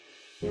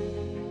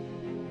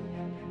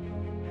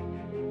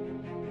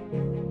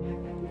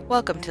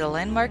Welcome to the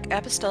Landmark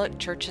Apostolic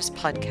Church's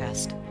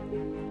podcast.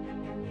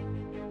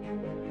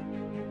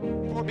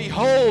 For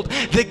behold,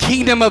 the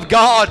kingdom of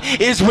God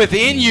is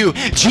within you.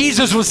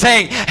 Jesus was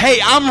saying, hey,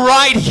 I'm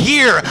right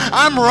here.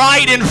 I'm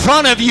right in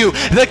front of you.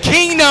 The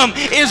kingdom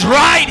is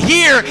right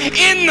here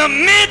in the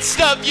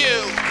midst of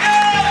you.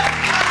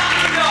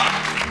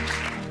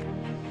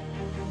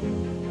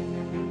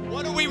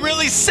 What are we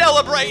really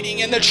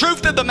celebrating? And the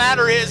truth of the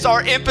matter is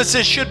our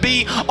emphasis should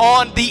be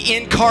on the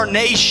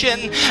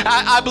incarnation.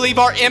 I believe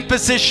our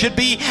emphasis should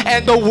be,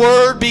 and the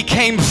Word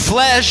became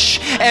flesh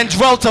and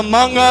dwelt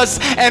among us,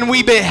 and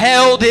we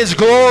beheld His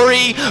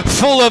glory,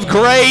 full of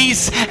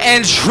grace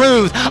and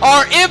truth.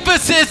 Our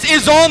emphasis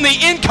is on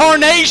the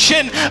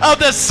incarnation of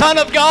the Son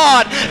of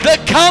God,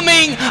 the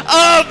coming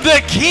of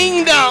the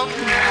kingdom.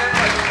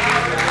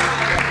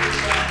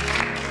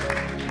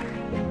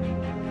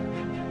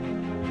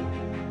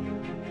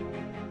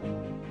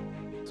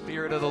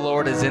 Spirit of the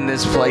Lord is in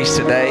this place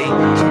today.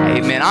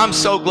 Amen. I'm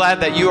so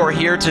glad that you are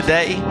here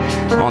today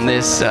on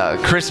this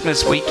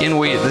Christmas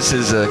weekend. This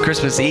is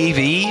Christmas Eve,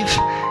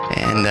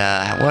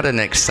 and what an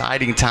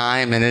exciting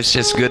time. And it's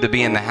just good to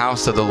be in the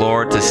house of the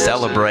Lord to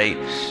celebrate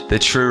the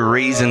true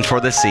reason for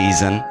the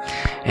season.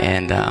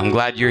 And I'm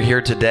glad you're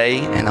here today,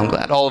 and I'm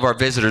glad all of our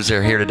visitors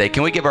are here today.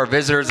 Can we give our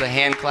visitors a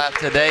hand clap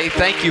today?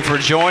 Thank you for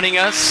joining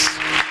us.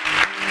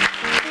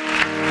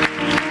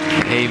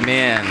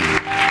 Amen.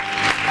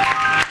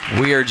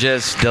 We are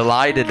just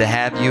delighted to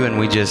have you, and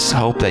we just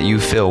hope that you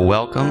feel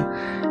welcome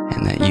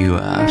and that you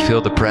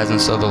feel the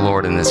presence of the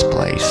Lord in this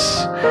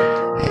place.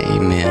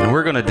 Amen.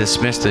 We're going to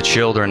dismiss the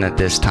children at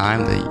this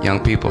time. The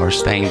young people are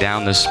staying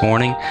down this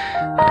morning.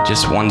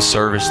 Just one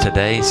service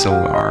today, so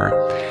our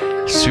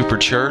super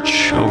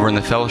church over in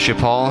the fellowship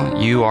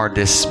hall, you are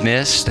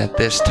dismissed at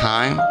this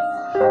time.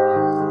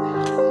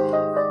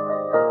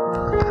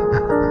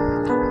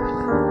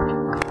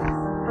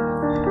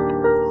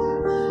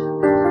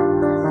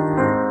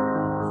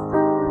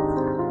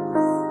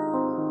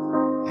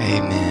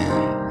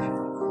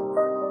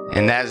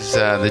 And as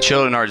the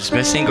children are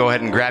dismissing, go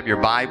ahead and grab your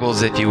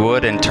Bibles, if you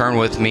would, and turn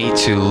with me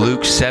to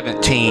Luke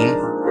 17.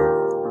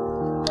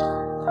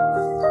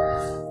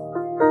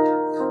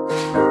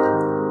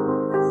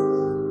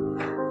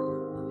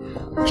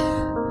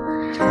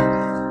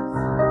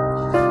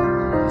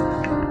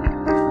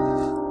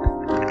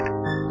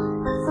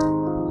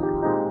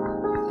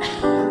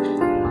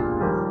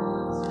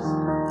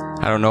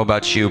 I don't know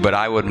about you, but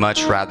I would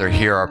much rather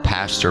hear our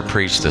pastor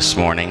preach this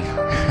morning.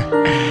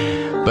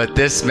 But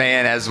this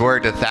man has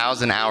worked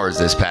 1,000 hours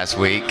this past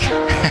week.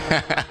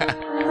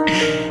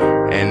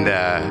 And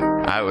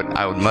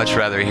I would much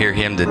rather hear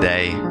him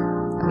today.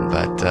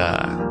 But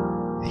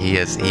he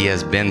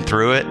has been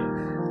through it,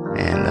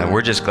 and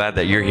we're just glad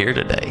that you're here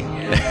today.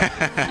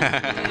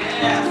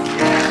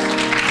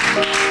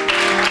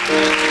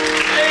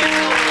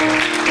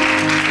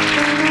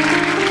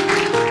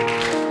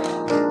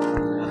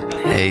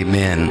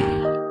 Amen.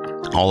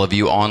 All of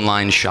you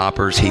online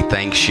shoppers, he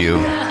thanks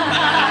you.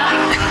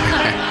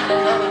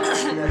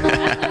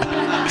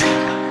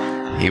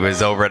 He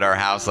was over at our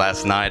house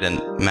last night, and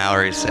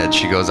Mallory said,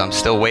 she goes, I'm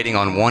still waiting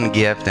on one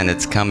gift, and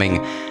it's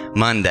coming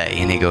Monday.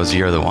 And he goes,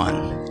 you're the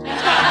one.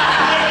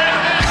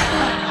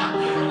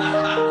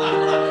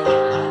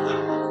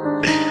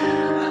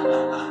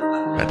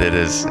 But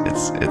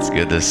it's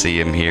good to see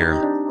him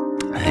here.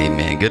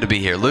 Amen. Good to be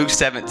here. Luke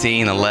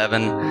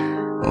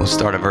 17:11. We'll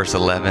start at verse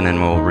 11,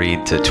 and we'll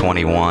read to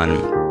 21.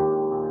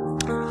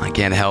 I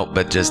can't help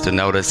but just to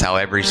notice how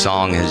every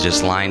song is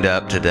just lined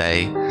up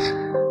today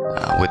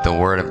with the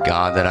Word of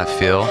God that I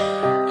feel,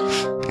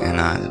 and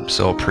I'm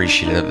so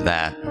appreciative of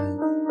that.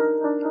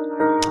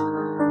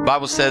 The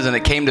Bible says, and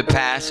it came to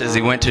pass as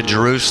he went to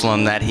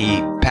Jerusalem that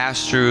he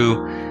passed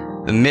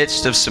through the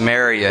midst of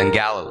Samaria and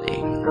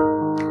Galilee.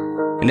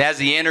 And as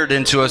he entered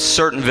into a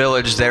certain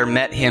village, there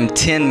met him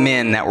 10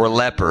 men that were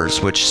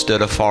lepers, which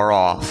stood afar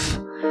off.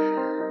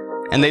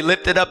 And they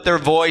lifted up their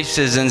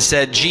voices and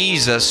said,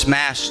 Jesus,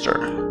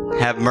 Master,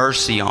 have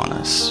mercy on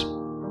us.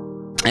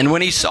 And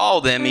when he saw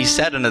them, he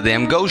said unto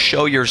them, Go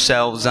show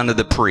yourselves unto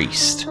the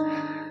priest.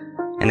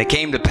 And it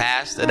came to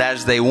pass that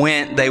as they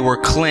went, they were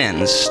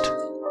cleansed.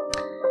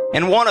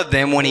 And one of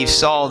them, when he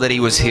saw that he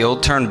was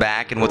healed, turned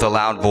back and with a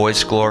loud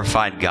voice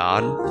glorified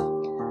God,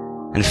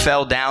 and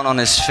fell down on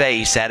his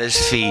face at his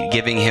feet,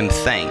 giving him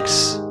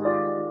thanks.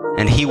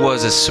 And he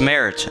was a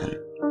Samaritan.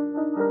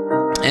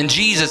 And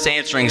Jesus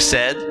answering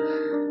said,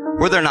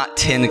 Were there not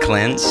 10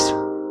 cleansed?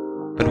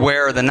 But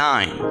where are the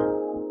 9?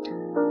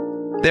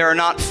 There are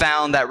not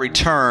found that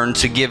return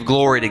to give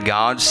glory to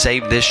God,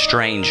 save this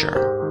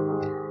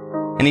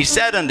stranger. And he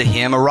said unto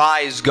him,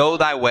 Arise, go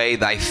thy way,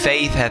 thy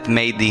faith hath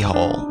made thee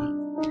whole.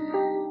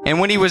 And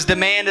when he was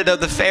demanded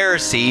of the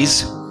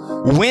Pharisees,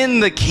 when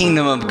the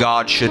kingdom of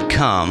God should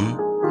come,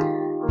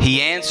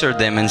 he answered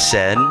them and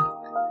said,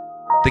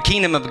 The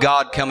kingdom of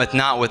God cometh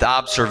not with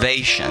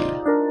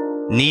observation,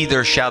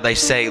 neither shall they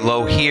say,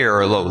 Lo here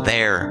or lo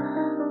there.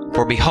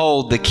 For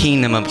behold, the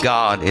kingdom of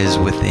God is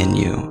within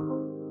you.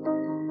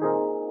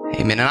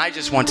 Amen. And I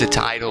just want to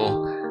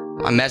title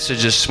my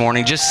message this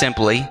morning, just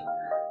simply,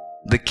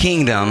 the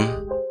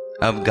kingdom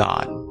of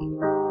God.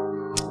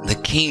 The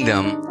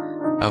kingdom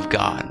of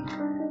God.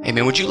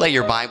 Amen. Would you lay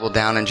your Bible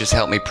down and just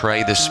help me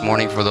pray this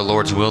morning for the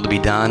Lord's will to be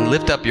done?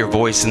 Lift up your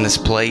voice in this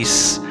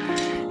place.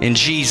 In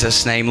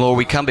Jesus' name, Lord,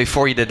 we come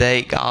before you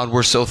today. God,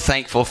 we're so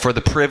thankful for the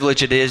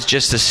privilege it is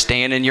just to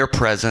stand in your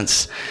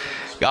presence.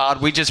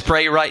 God, we just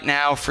pray right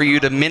now for you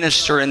to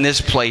minister in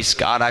this place.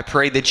 God, I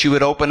pray that you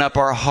would open up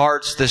our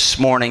hearts this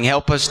morning.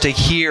 Help us to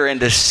hear and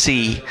to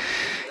see,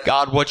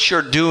 God, what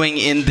you're doing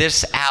in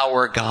this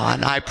hour,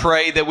 God. I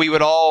pray that we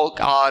would all,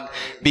 God,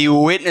 be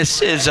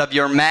witnesses of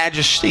your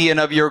majesty and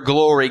of your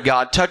glory,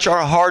 God. Touch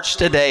our hearts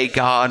today,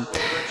 God.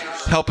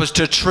 Help us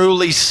to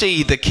truly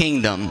see the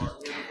kingdom.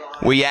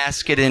 We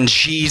ask it in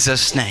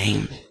Jesus'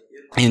 name.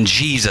 In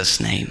Jesus'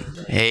 name.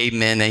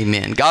 Amen,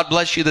 amen. God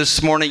bless you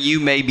this morning.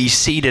 You may be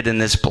seated in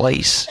this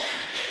place.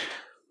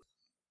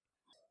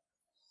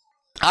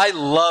 I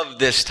love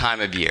this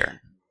time of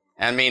year.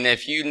 I mean,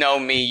 if you know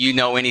me, you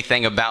know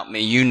anything about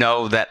me, you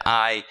know that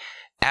I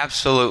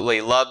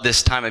absolutely love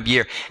this time of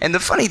year. And the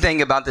funny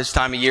thing about this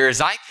time of year is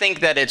I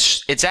think that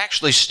it's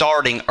actually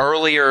starting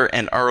earlier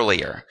and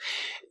earlier.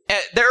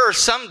 There are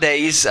some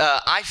days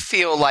I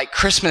feel like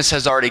Christmas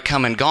has already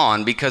come and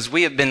gone because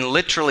we have been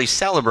literally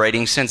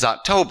celebrating since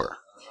October.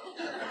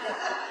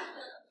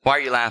 Why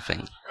are you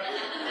laughing?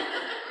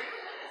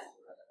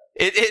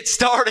 It's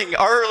starting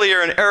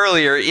earlier and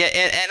earlier,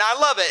 and I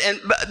love it.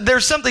 And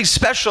there's something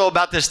special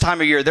about this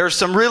time of year. There's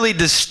some really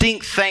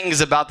distinct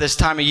things about this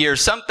time of year.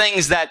 Some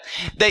things that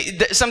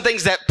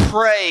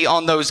prey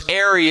on those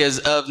areas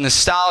of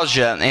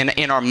nostalgia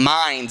in our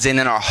minds and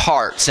in our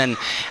hearts. And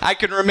I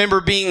can remember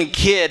being a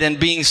kid and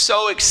being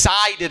so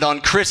excited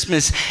on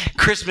Christmas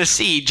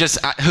Eve.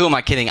 Who am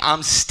I kidding?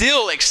 I'm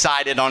still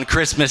excited on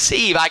Christmas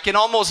Eve. I can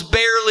almost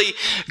barely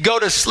go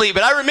to sleep.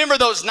 But I remember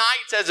those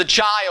nights as a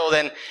child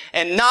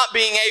and not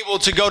being able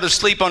to go to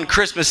sleep on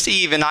Christmas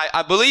Eve. And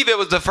I believe it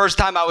was the first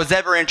time I was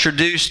ever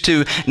introduced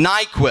to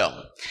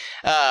NyQuil.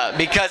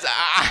 Because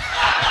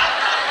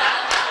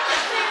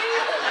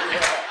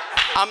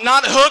I'm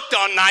not hooked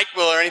on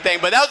NyQuil or anything,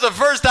 but that was the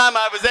first time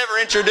I was ever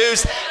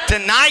introduced to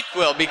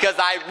NyQuil because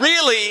I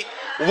really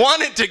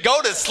wanted to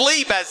go to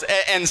sleep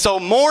and so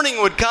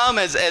morning would come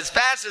as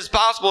fast as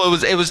possible.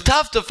 It was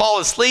tough to fall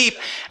asleep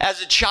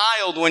as a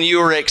child when you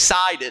were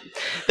excited.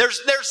 There's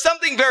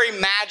something very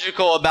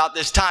magical about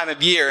this time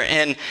of year,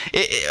 and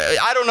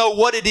I don't know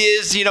what it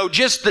is,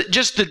 just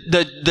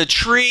the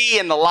tree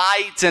and the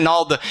lights and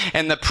all the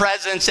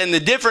presents and the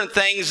different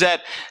things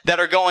that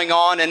are going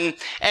on, and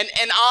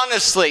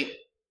honestly,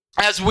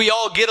 as we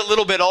all get a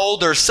little bit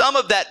older, some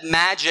of that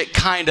magic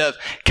kind of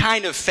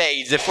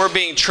fades, if we're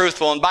being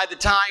truthful. And by the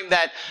time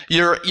that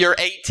you're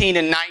 18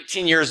 and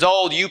 19 years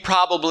old, you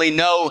probably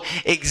know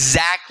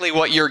exactly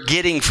what you're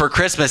getting for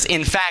Christmas.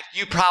 In fact,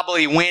 you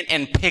probably went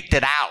and picked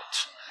it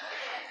out.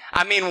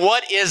 I mean,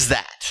 what is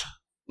that?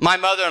 My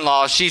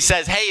mother-in-law, she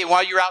says, hey,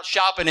 while you're out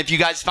shopping, if you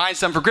guys find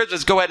something for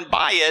Christmas, go ahead and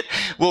buy it.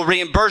 We'll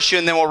reimburse you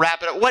and then we'll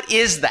wrap it up. What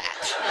is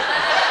that?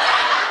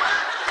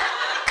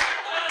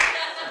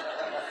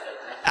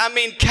 I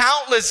mean,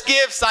 countless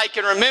gifts I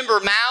can remember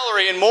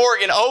Mallory and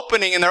Morgan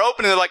opening, and they're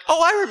like,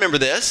 oh, I remember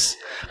this.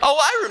 Oh,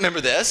 I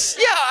remember this.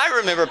 Yeah, I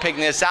remember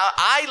picking this out.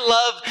 I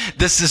love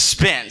the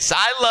suspense.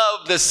 I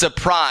love the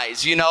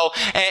surprise, and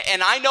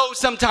I know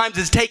sometimes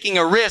it's taking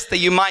a risk that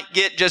you might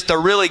get just a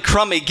really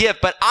crummy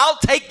gift, but I'll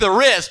take the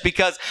risk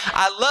because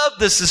I love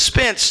the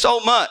suspense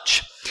so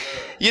much.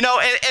 And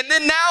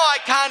then now I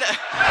kind of...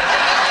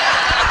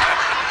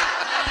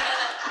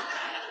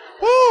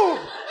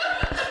 Woo!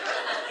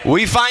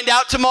 We find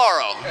out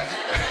tomorrow.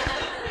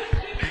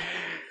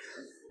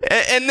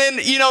 And then,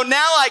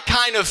 now I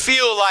kind of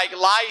feel like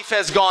life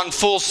has gone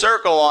full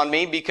circle on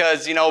me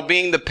because,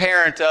 being the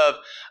parent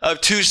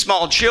of two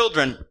small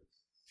children,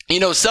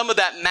 some of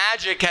that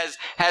magic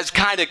has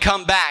kind of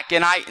come back.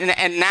 And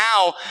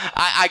now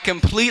I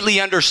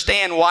completely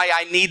understand why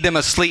I need them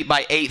asleep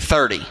by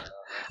 8:30.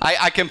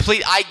 I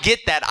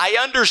get that. I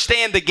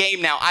understand the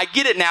game now. I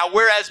get it now,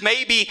 whereas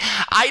maybe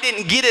I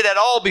didn't get it at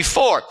all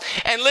before.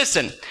 And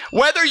listen,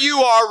 whether you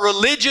are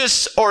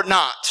religious or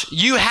not,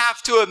 you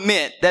have to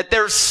admit that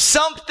there's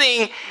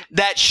something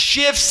that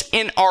shifts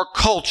in our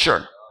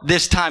culture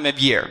this time of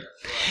year.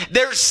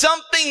 There's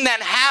something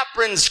that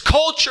happens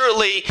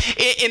culturally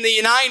in the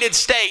United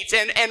States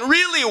and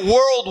really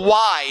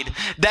worldwide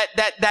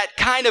that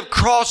kind of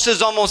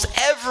crosses almost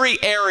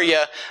every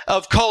area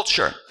of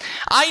culture.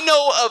 I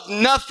know of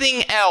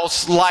nothing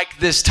else like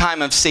this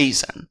time of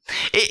season.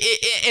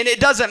 And it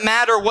doesn't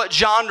matter what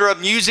genre of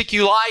music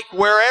you like,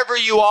 wherever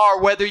you are,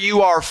 whether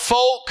you are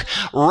folk,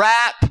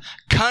 rap,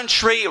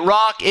 country,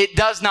 rock, it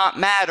does not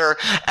matter.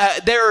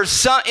 There are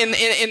some,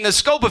 in the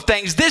scope of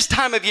things, this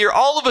time of year,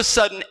 all of a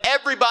sudden,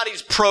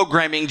 everybody's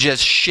programming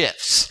just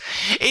shifts.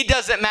 It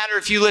doesn't matter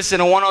if you listen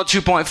to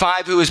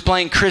 102.5 who is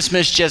playing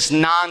Christmas just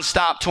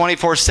nonstop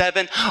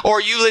 24/7,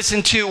 or you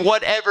listen to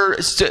whatever.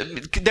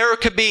 There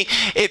could be,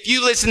 if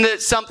you listen to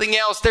something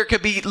else, there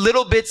could be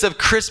little bits of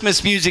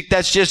Christmas music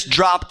that's just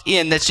dropped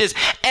in. That's just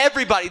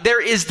everybody.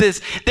 There is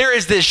this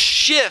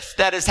shift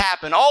that has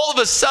happened. All of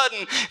a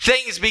sudden,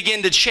 things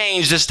begin to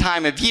change this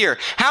time of year.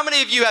 How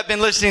many of you have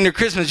been listening to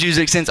Christmas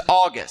music since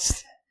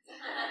August?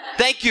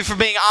 Thank you for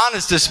being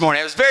honest this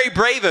morning. It was very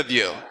brave of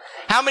you.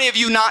 How many of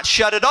you not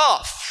shut it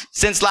off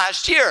since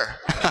last year?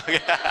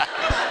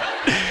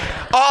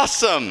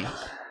 Awesome.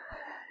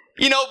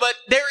 But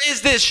there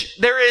is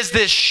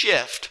this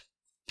shift.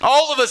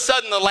 All of a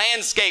sudden, the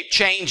landscape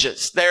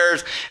changes.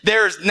 There's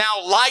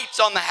now lights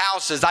on the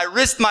houses. I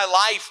risked my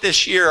life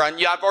this year. And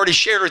I've already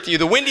shared with you,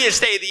 the windiest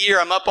day of the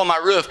year, I'm up on my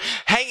roof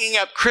hanging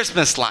up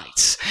Christmas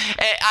lights.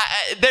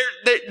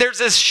 There's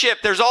this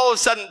shift. There's all of a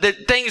sudden,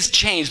 things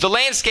change. The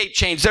landscape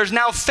changed. There's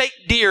now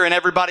fake deer in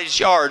everybody's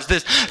yards.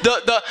 The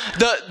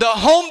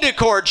home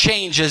decor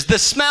changes. The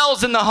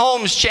smells in the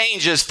homes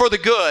changes for the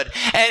good.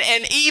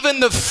 And even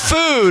the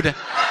food...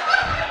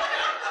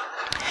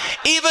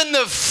 Even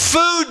the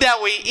food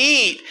that we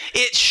eat,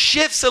 it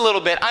shifts a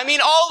little bit. I mean,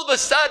 all of a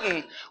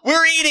sudden,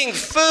 we're eating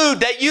food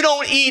that you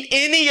don't eat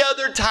any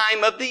other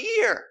time of the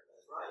year.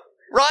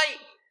 Right?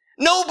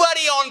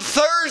 Nobody on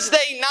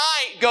Thursday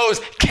night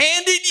goes,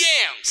 candied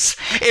yams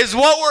is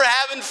what we're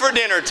having for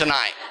dinner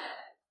tonight.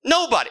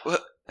 Nobody.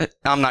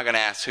 I'm not going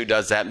to ask who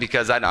does that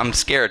because I'm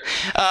scared.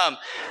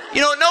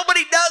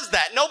 Nobody does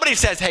that. Nobody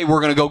says, hey, we're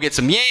going to go get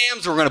some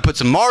yams. We're going to put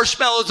some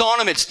marshmallows on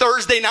them. It's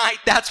Thursday night.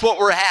 That's what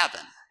we're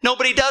having.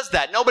 Nobody does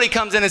that. Nobody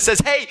comes in and says,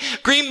 hey,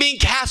 green bean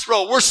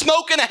casserole, we're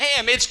smoking a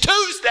ham. It's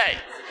Tuesday.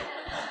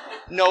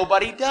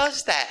 Nobody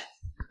does that.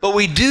 But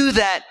we do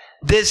that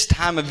this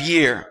time of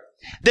year.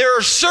 There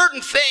are certain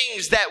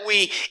things that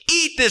we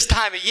eat this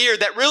time of year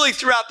that really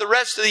throughout the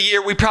rest of the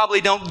year, we probably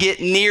don't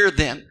get near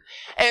them.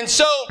 And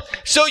so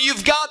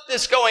you've got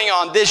this going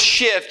on, this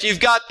shift. You've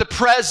got the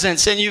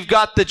presents and you've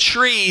got the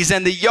trees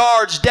and the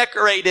yards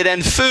decorated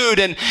and food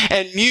and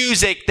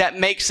music that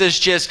makes us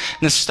just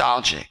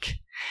nostalgic.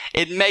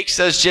 It makes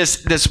us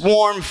just this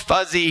warm,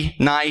 fuzzy,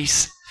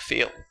 nice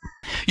feel.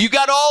 You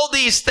got all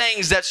these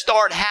things that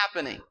start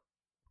happening.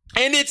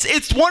 And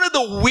it's one of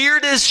the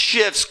weirdest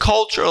shifts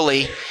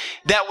culturally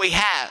that we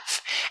have.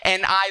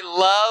 And I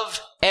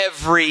love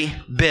every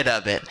bit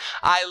of it.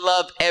 I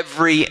love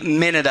every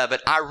minute of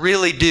it. I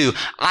really do.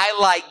 I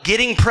like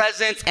getting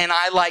presents and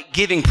I like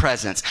giving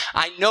presents.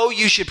 I know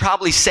you should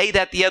probably say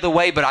that the other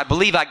way, but I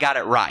believe I got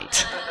it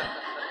right.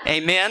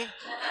 Amen?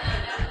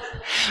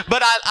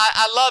 But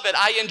I love it.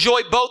 I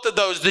enjoy both of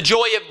those. The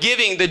joy of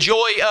giving, the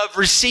joy of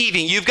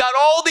receiving. You've got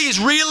all these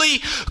really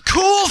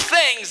cool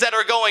things that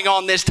are going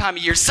on this time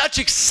of year. Such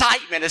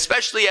excitement,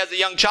 especially as a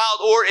young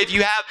child, or if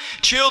you have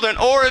children,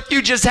 or if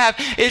you just have,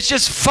 it's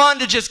just fun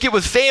to just get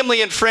with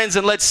family and friends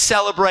and let's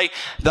celebrate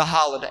the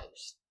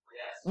holidays.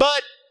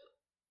 But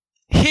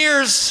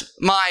here's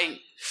my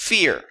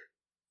fear.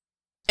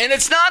 And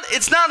it's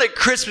not a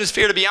Christmas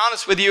fear, to be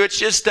honest with you. It's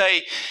just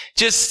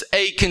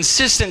a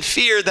consistent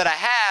fear that I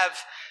have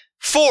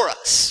for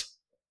us.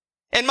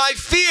 And my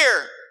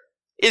fear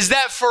is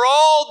that for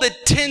all the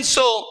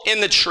tinsel in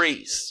the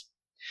trees,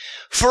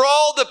 for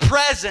all the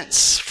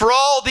presents, for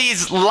all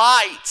these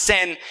lights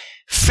and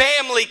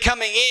family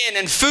coming in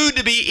and food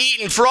to be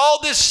eaten, for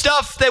all this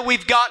stuff that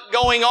we've got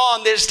going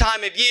on this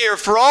time of year,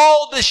 for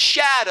all the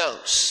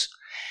shadows,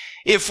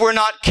 if we're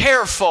not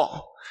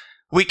careful,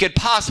 we could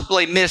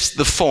possibly miss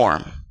the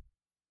form.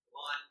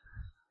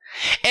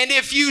 And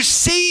if you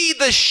see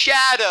the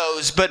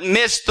shadows but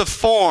miss the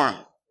form,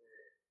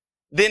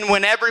 then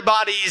when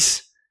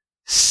everybody's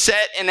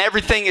set and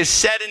everything is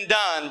said and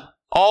done,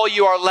 all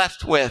you are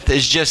left with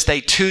is just a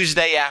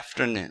Tuesday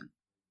afternoon.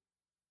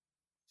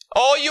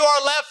 All you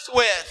are left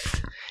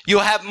with,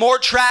 you'll have more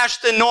trash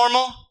than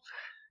normal.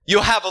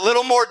 You'll have a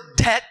little more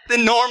debt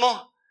than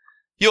normal.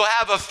 You'll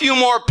have a few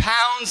more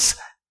pounds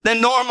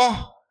than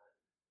normal.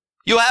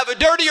 You'll have a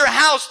dirtier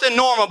house than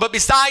normal, but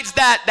besides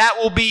that, that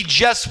will be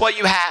just what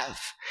you have.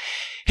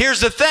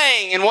 Here's the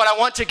thing, and what I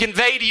want to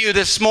convey to you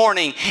this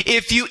morning.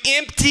 If you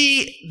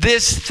empty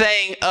this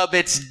thing of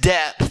its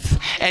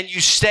depth and you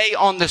stay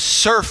on the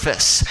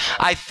surface,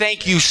 I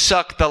think you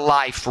suck the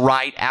life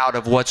right out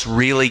of what's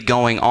really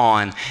going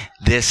on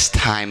this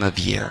time of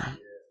year.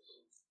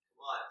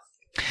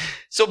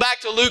 So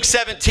back to Luke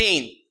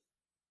 17.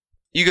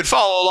 You could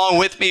follow along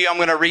with me. I'm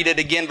going to read it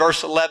again,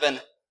 verse 11.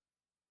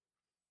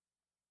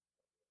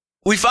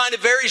 We find a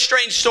very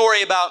strange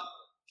story about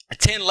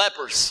 10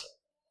 lepers.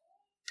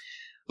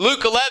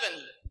 Luke 11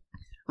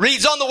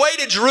 reads, on the way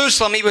to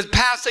Jerusalem, he was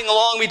passing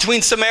along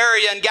between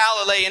Samaria and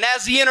Galilee. And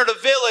as he entered a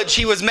village,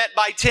 he was met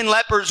by 10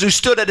 lepers who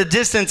stood at a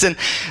distance and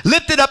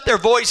lifted up their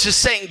voices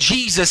saying,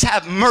 Jesus,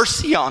 have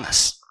mercy on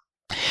us.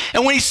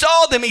 And when he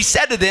saw them, he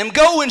said to them,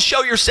 go and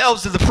show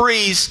yourselves to the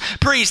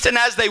priest. And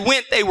as they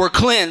went, they were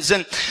cleansed.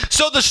 And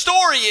so the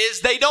story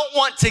is they don't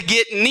want to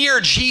get near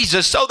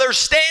Jesus. So they're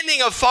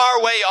standing a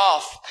far way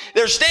off.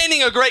 They're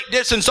standing a great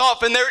distance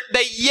off, and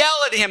they yell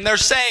at him. They're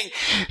saying,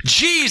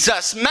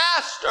 Jesus,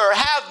 Master,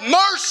 have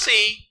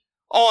mercy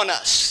on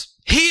us.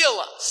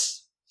 Heal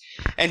us.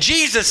 And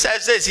Jesus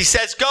says this. He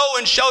says, go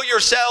and show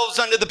yourselves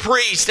unto the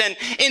priest. And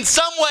in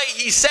some way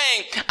he's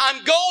saying,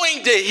 I'm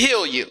going to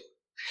heal you.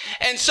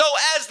 And so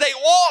as they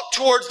walk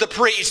towards the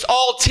priest,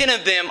 all 10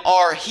 of them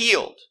are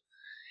healed.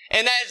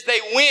 And as they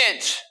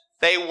went,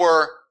 they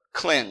were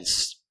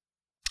cleansed.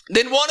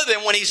 Then one of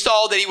them, when he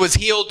saw that he was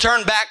healed,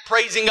 turned back,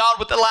 praising God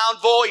with a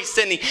loud voice,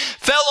 and he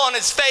fell on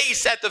his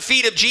face at the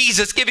feet of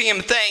Jesus, giving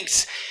him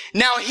thanks.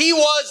 Now he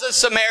was a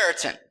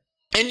Samaritan.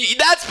 And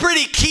that's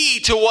pretty key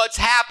to what's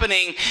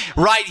happening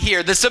right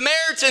here. The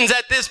Samaritans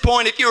at this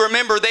point, if you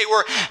remember, they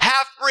were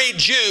half-breed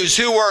Jews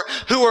who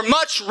were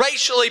much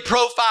racially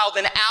profiled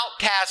and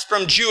outcast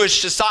from Jewish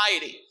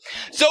society.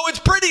 So it's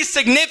a pretty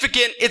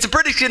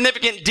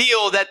significant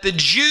deal that the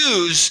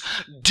Jews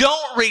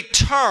don't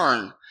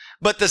return,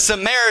 but the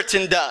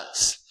Samaritan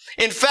does.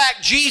 In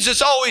fact,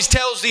 Jesus always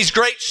tells these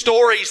great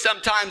stories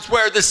sometimes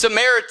where the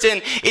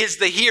Samaritan is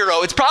the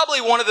hero. It's probably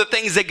one of the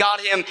things that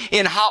got him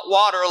in hot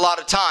water a lot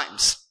of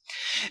times.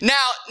 Now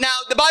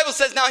the Bible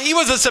says, now he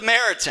was a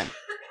Samaritan.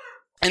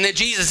 And then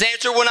Jesus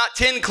answered, were not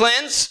 10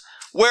 cleansed?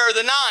 Where are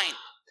the 9?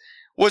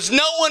 Was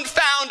no one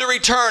found to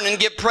return and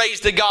give praise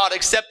to God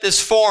except this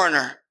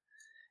foreigner?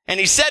 And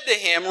he said to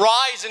him,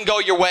 rise and go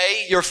your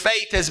way. Your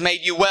faith has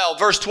made you well.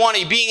 Verse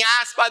 20, being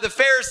asked by the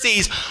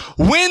Pharisees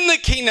when the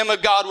kingdom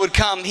of God would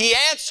come, he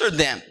answered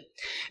them.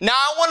 Now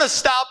I want to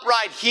stop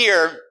right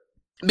here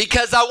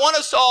because I want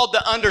us all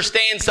to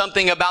understand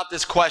something about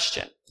this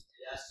question.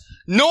 Yes.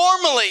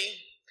 Normally,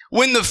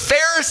 when the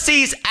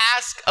Pharisees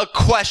ask a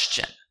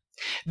question,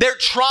 they're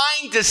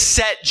trying to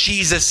set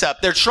Jesus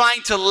up. They're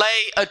trying to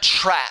lay a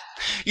trap.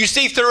 You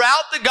see,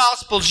 throughout the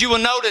Gospels, you will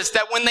notice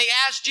that when they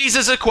asked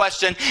Jesus a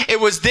question, it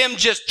was them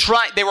just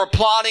they were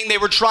plotting, they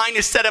were trying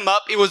to set him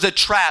up. It was a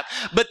trap.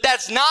 But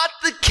that's not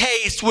the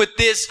case with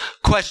this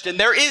question.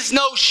 There is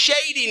no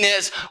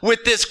shadiness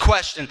with this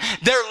question.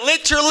 They're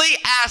literally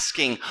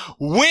asking,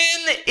 when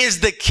is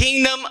the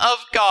kingdom of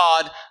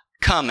God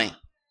coming?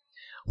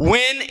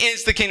 When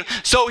is the kingdom?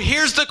 So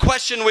here's the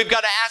question we've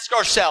got to ask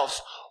ourselves.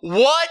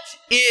 What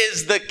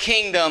is the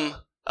kingdom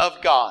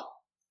of God?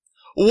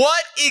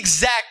 What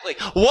exactly?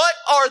 What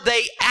are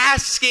they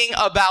asking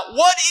about?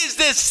 What is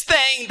this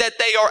thing that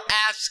they are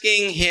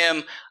asking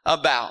him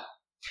about?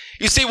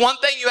 You see, one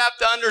thing you have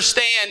to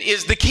understand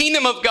is the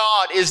kingdom of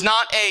God is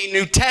not a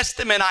New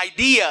Testament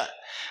idea,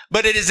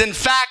 but it is in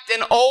fact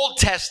an Old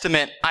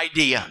Testament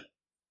idea.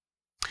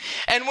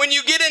 And when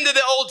you get into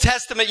the Old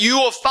Testament, you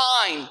will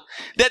find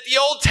that the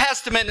Old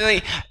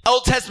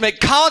Testament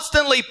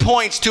constantly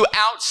points to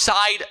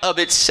outside of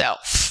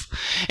itself.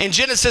 In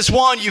Genesis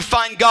 1, you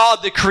find God,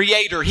 the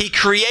creator. He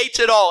creates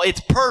it all. It's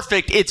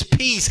perfect. It's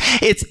peace.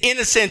 It's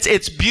innocence.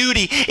 It's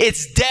beauty.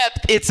 It's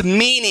depth. It's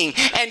meaning.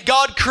 And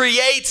God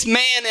creates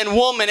man and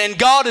woman. And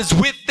God is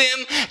with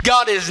them.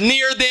 God is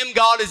near them.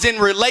 God is in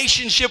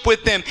relationship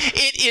with them.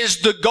 It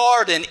is the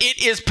garden.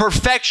 It is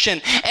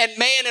perfection. And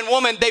man and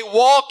woman, they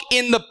walk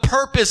in the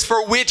purpose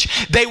for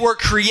which they were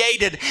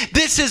created.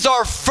 This is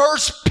our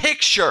first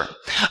picture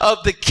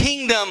of the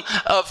kingdom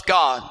of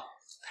God.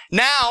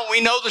 Now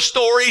we know the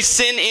story.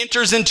 Sin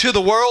enters into the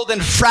world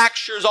and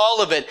fractures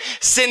all of it.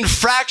 Sin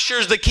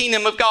fractures the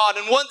kingdom of God.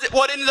 And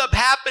what ended up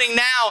happening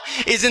now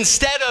is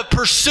instead of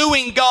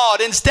pursuing God,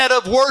 instead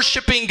of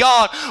worshiping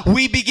God,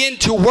 we begin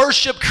to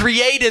worship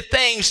created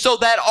things so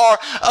that our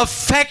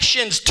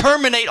affections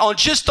terminate on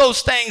just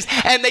those things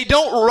and they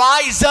don't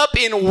rise up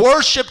in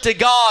worship to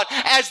God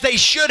as they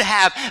should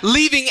have,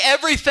 leaving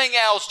everything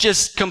else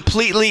just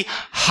completely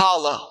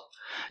hollow.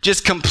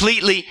 Just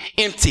completely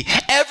empty.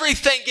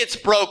 Everything gets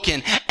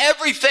broken.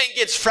 Everything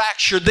gets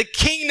fractured. The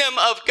kingdom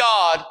of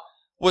God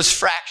was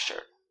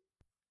fractured.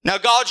 Now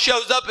God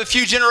shows up a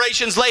few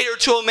generations later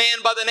to a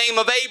man by the name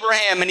of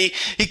Abraham. And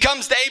he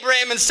comes to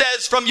Abraham and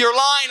says, from your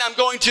line, I'm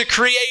going to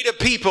create a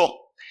people.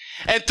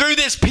 And through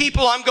this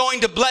people, I'm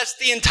going to bless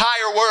the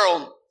entire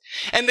world.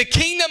 And the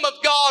kingdom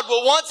of God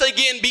will once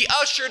again be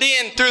ushered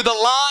in through the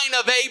line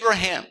of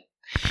Abraham.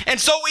 And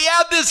so we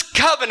have this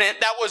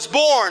covenant that was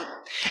born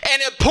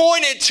and it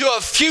pointed to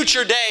a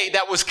future day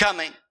that was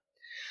coming.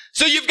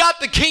 So you've got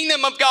the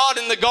kingdom of God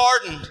in the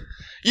garden.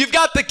 You've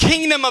got the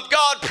kingdom of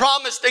God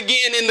promised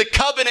again in the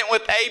covenant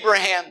with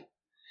Abraham.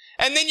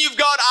 And then you've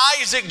got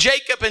Isaac,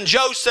 Jacob, and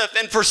Joseph.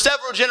 And for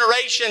several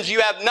generations,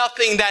 you have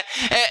nothing that,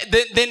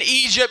 then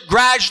Egypt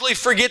gradually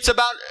forgets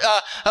about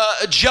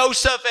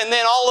Joseph. And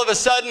then all of a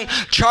sudden,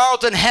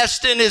 Charlton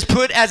Heston is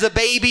put as a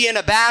baby in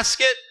a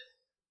basket.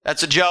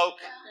 That's a joke.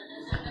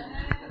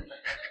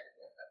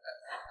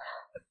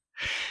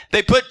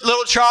 They put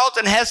little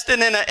Charlton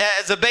Heston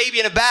as a baby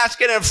in a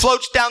basket, and it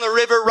floats down the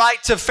river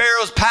right to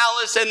Pharaoh's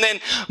palace. And then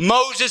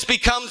Moses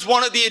becomes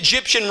one of the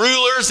Egyptian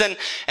rulers, and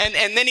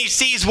then he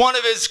sees one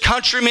of his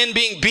countrymen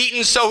being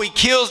beaten, so he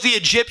kills the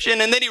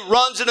Egyptian. And then he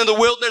runs into the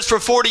wilderness for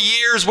 40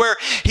 years where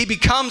he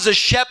becomes a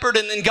shepherd.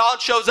 And then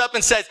God shows up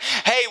and says,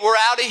 hey, we're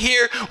out of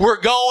here. We're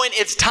going.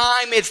 It's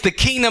time. It's the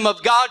kingdom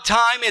of God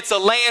time. It's a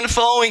land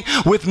flowing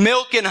with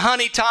milk and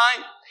honey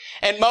time.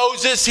 And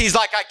Moses, he's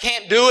like, I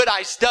can't do it.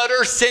 I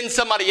stutter. Send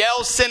somebody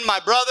else. Send my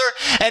brother.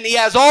 And he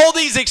has all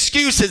these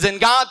excuses. And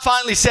God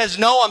finally says,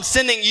 no, I'm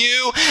sending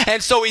you.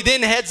 And so he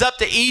then heads up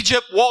to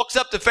Egypt, walks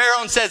up to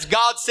Pharaoh and says,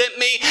 God sent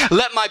me.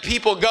 Let my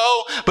people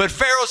go. But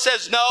Pharaoh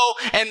says no.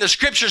 And the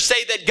scriptures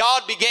say that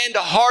God began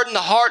to harden the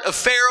heart of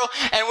Pharaoh.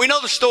 And we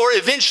know the story.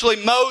 Eventually,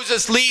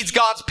 Moses leads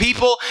God's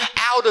people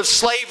out of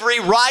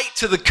slavery right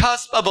to the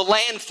cusp of a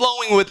land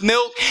flowing with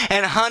milk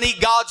and honey.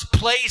 God's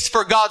place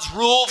for God's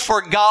rule,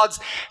 for God's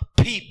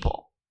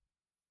people.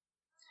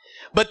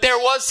 But there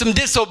was some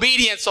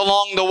disobedience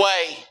along the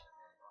way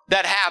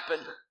that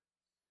happened.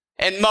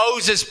 And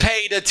Moses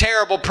paid a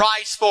terrible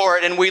price for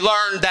it. And we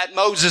learned that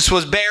Moses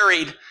was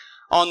buried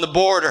on the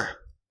border.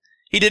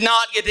 He did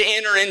not get to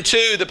enter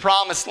into the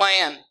promised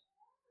land.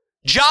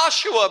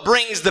 Joshua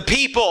brings the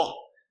people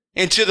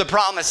into the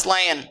promised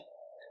land,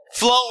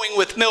 flowing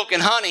with milk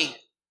and honey.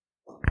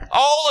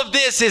 All of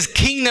this is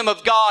kingdom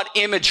of God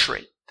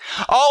imagery.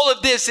 All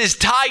of this is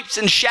types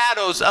and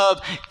shadows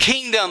of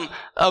kingdom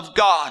of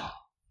God.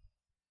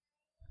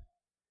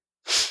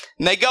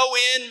 And they go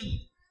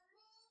in.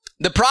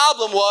 The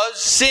problem was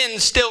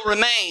sin still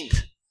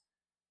remained.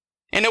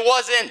 And it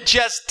wasn't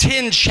just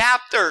 10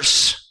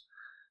 chapters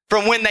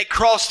from when they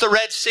crossed the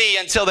Red Sea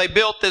until they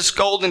built this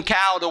golden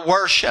cow to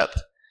worship.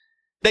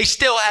 They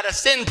still had a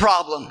sin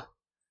problem.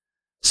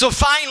 So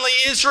finally,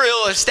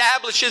 Israel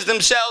establishes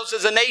themselves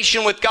as a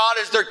nation with God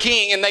as their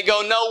king, and they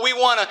go, no, we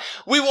want a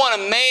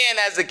man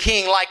as a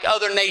king like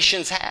other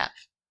nations have.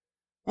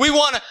 We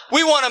want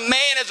a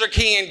man as our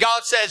king, and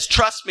God says,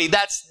 trust me,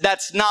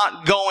 it's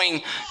not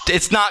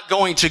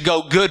going to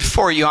go good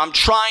for you.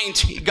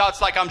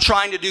 God's like, I'm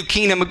trying to do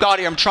kingdom of God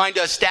here. I'm trying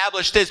to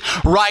establish this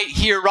right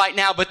here, right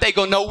now. But they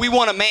go, no, we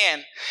want a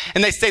man.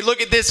 And they say,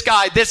 look at this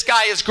guy. This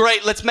guy is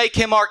great. Let's make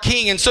him our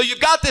king. And so you've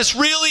got this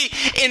really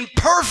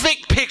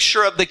imperfect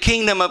picture of the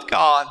kingdom of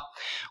God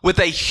with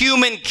a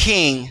human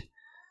king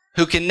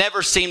who can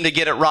never seem to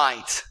get it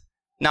right.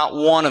 Not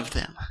one of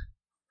them.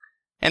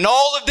 And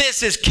all of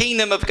this is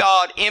kingdom of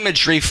God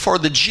imagery for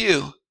the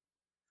Jew.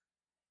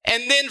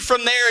 And then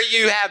from there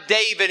you have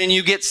David and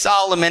you get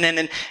Solomon,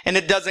 and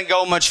it doesn't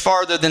go much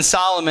farther than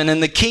Solomon.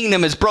 And the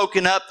kingdom is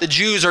broken up. The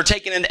Jews are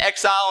taken into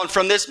exile. And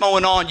from this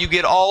moment on, you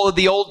get all of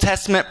the Old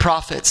Testament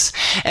prophets.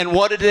 And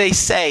what do they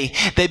say?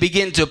 They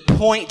begin to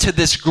point to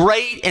this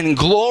great and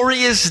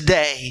glorious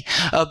day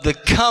of the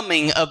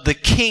coming of the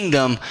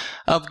kingdom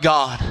of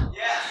God.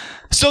 Yeah.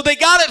 So they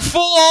got it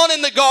full on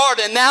in the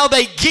garden. Now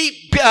they keep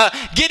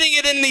getting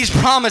it in these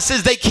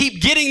promises. They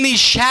keep getting these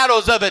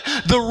shadows of it.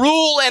 The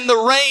rule and the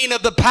reign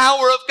of the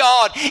power of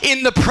God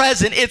in the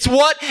present. It's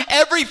what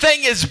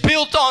everything is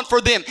built on for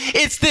them.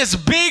 It's this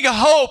big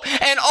hope.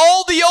 And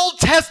all the Old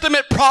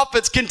Testament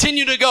prophets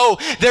continue to go,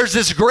 there's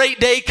this great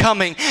day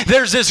coming.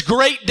 There's this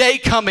great day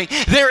coming.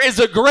 There is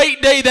a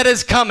great day that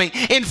is coming.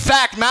 In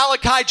fact,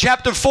 Malachi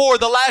chapter 4,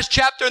 the last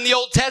chapter in the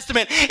Old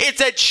Testament,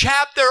 it's a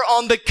chapter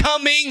on the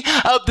coming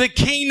of the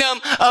kingdom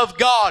of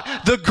God.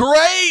 The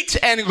great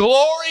and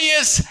glorious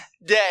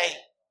day.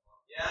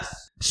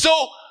 Yes. So,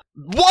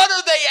 what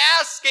are they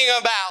asking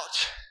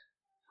about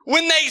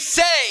when they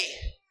say,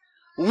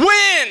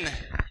 when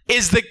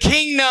is the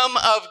kingdom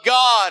of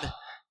God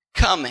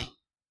coming?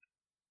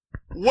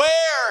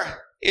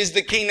 Where is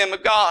the kingdom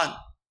of God?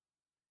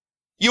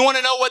 You want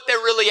to know what they're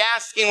really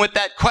asking with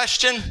that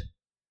question?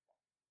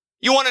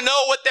 You want to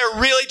know what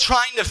they're really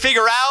trying to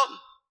figure out?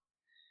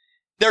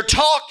 They're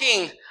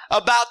talking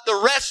about the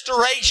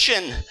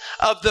restoration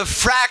of the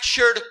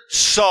fractured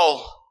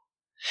soul.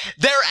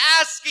 They're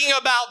asking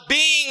about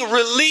being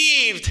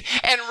relieved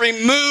and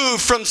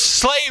removed from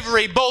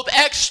slavery, both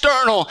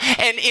external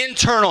and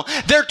internal.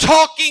 They're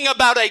talking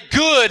about a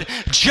good,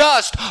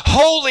 just,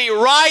 holy,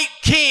 right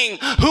king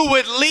who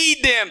would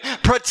lead them,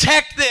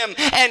 protect them,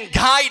 and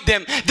guide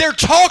them. They're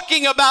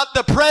talking about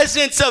the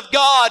presence of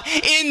God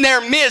in their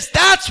midst.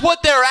 That's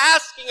what they're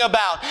asking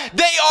about.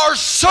 They are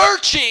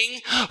searching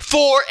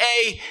for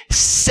a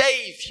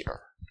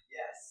Savior.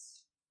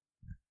 Yes.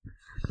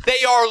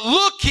 They are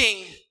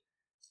looking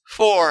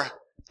for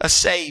a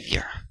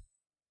Savior.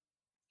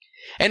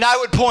 And I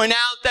would point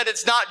out that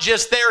it's not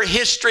just their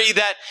history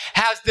that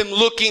has them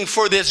looking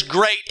for this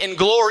great and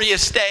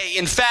glorious day.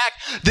 In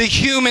fact, the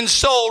human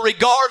soul,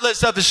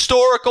 regardless of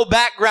historical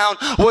background,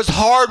 was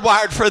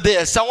hardwired for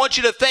this. I want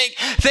you to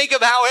think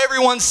of how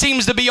everyone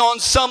seems to be on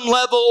some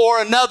level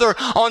or another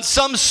on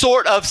some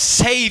sort of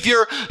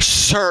Savior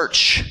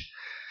search.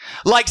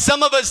 Like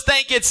some of us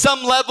think it's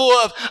some level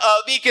of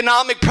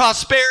economic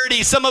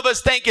prosperity. Some of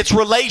us think it's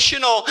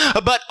relational.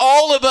 But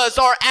all of us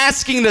are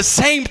asking the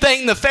same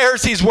thing the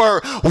Pharisees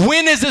were.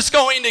 When is this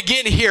going to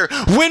get here?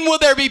 When will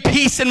there be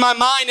peace in my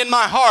mind and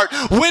my heart?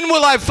 When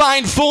will I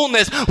find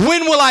fullness?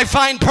 When will I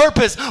find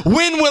purpose?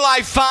 When will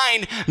I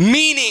find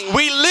meaning?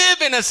 We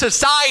live in a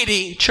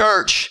society,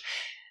 church,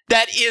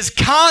 that is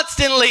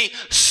constantly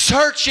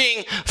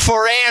searching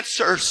for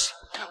answers.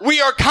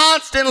 We are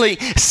constantly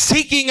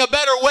seeking a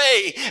better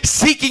way,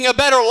 seeking a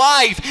better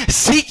life,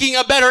 seeking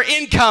a better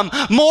income,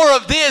 more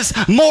of this,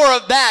 more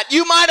of that.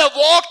 You might have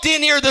walked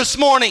in here this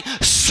morning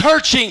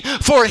searching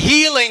for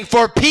healing,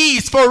 for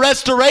peace, for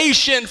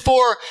restoration,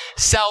 for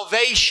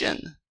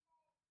salvation.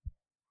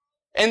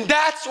 And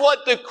that's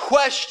what the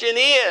question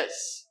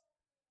is.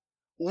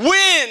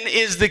 When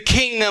is the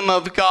kingdom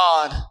of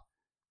God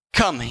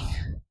coming?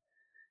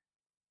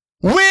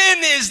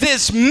 When is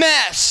this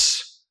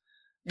mess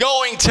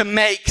going to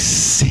make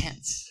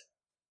sense?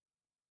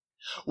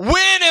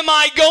 When am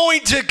I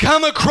going to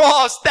come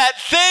across that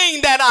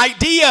thing, that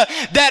idea,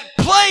 that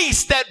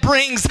place that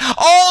brings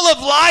all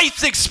of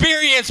life's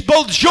experience,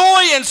 both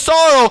joy and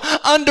sorrow,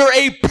 under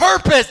a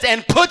purpose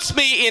and puts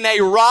me in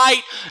a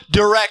right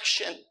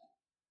direction?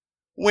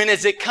 When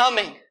is it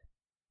coming?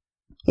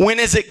 When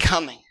is it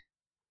coming?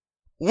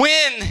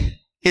 When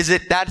is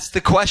it? That's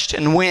the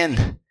question.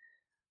 When?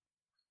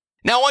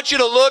 Now I want you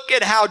to look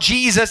at how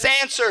Jesus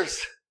answers.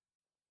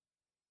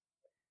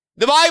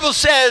 The Bible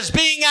says,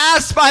 being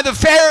asked by the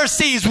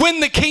Pharisees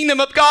when the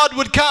kingdom of God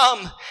would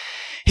come,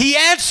 he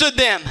answered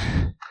them,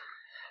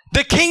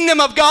 the kingdom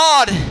of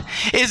God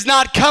is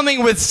not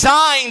coming with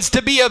signs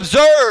to be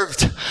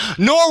observed,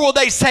 nor will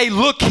they say,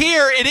 look,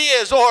 here it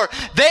is, or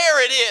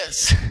there it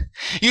is.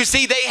 You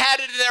see, they had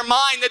it in their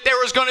mind that there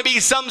was going to be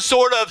some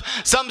sort of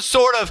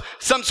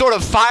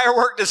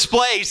firework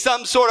display,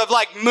 some sort of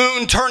like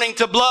moon turning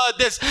to blood,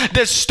 this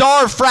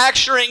star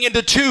fracturing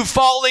into two,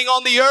 falling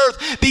on the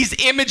earth. These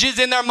images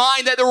in their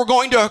mind that were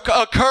going to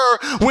occur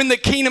when the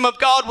kingdom of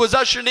God was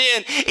ushered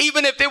in.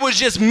 Even if it was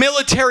just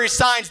military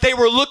signs, they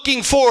were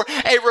looking for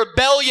a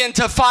rebellion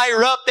to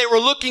fire up. They were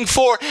looking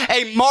for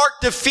a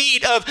marked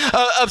defeat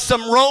of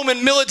some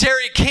Roman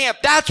military camp.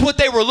 That's what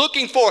they were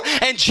looking for.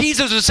 And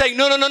Jesus was saying,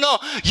 no.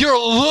 You're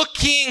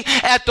looking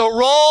at the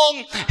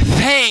wrong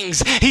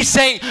things. He's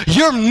saying,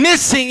 you're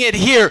missing it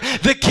here.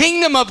 The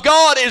kingdom of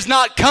God is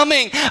not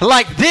coming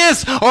like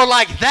this or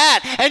like that.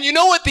 And you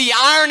know what the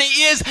irony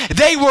is?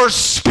 They were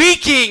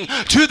speaking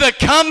to the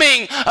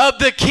coming of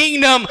the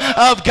kingdom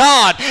of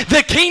God.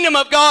 The kingdom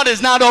of God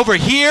is not over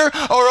here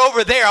or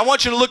over there. I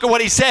want you to look at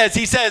what he says.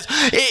 He says,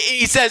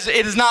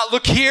 it is not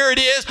look here it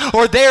is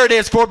or there it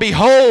is. For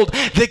behold,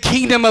 the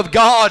kingdom of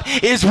God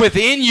is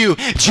within you.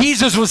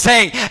 Jesus was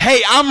saying,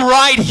 hey, I'm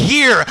right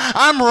here.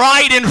 I'm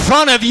right in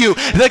front of you.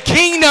 The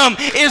kingdom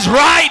is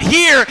right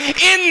here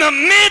in the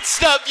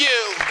midst of you.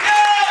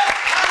 Yeah.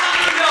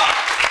 Hallelujah.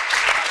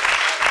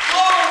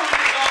 Glory to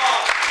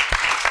God.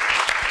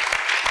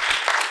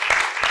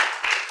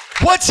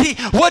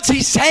 What's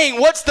he saying?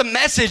 What's the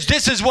message?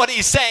 This is what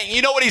he's saying.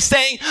 You know what he's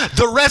saying?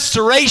 The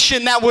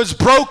restoration that was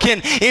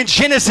broken in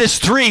Genesis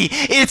 3,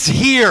 it's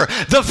here.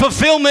 The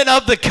fulfillment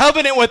of the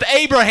covenant with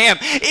Abraham,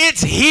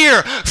 it's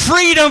here.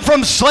 Freedom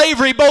from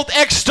slavery, both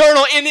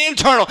external and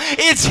internal,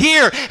 it's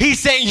here. He's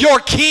saying your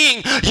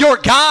king, your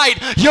guide,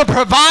 your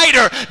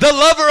provider, the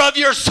lover of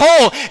your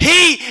soul,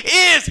 he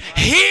is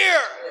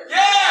here.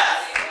 Yes!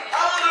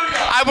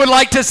 I would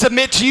like to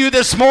submit to you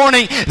this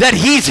morning that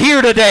he's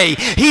here today.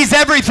 He's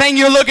everything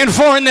you're looking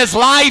for in this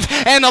life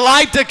and the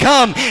life to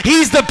come.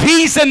 He's the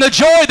peace and the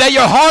joy that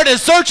your heart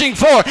is searching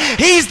for.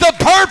 He's the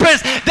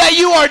purpose that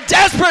you are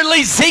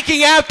desperately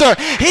seeking after.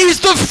 He's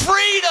the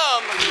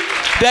freedom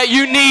that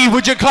you need.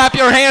 Would you clap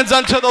your hands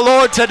unto the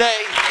Lord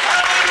today?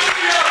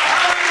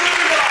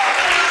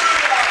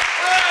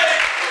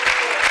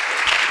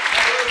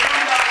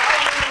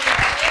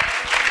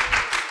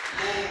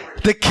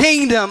 The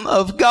kingdom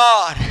of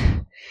God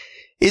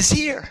is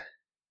here.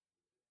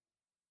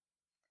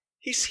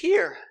 He's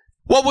here.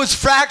 What was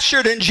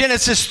fractured in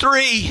Genesis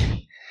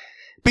 3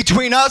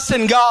 between us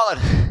and God,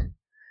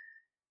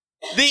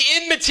 the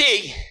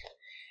enmity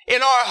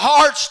in our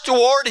hearts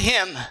toward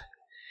Him,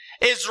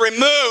 is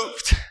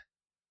removed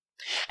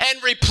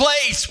and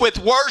replaced with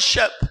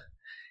worship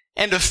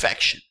and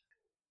affection.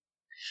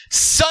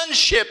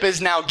 Sonship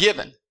is now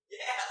given.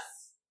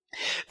 Yes.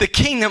 The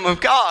kingdom of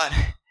God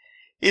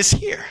is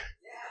here.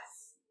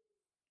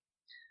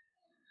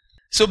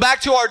 So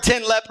back to our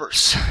 10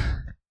 lepers.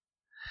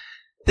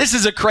 This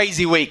is a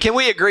crazy week. Can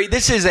we agree?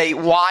 This is a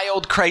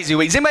wild, crazy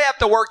week. Does anybody have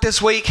to work this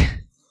week? Yes.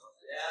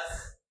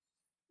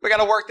 We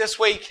got to work this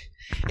week.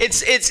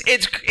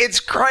 It's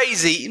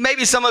crazy.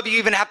 Maybe some of you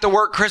even have to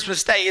work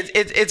Christmas Day.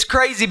 It's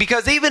crazy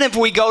because even if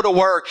we go to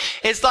work,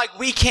 it's like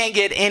we can't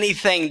get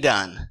anything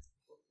done.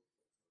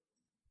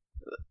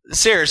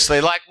 Seriously,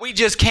 like we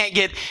just can't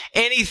get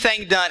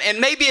anything done. And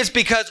maybe it's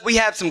because we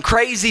have some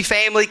crazy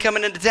family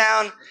coming into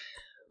town.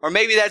 Or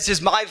maybe that's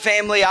just my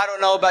family. I don't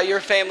know about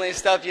your family and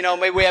stuff. You know,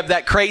 maybe we have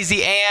that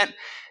crazy aunt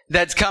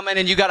that's coming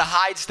and you got to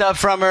hide stuff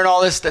from her and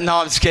all this stuff. No,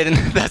 I'm just kidding.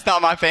 That's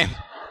not my family.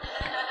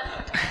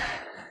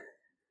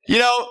 You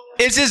know,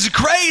 it's this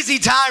crazy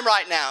time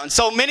right now, and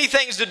so many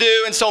things to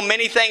do and so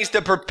many things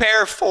to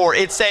prepare for.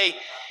 It's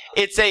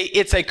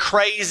a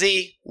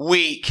crazy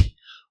week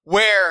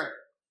where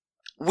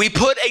we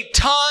put a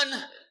ton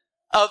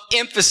of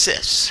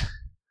emphasis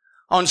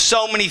on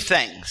so many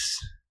things.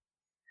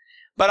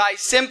 But I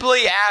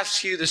simply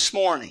ask you this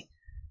morning,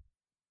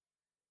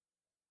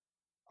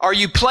 are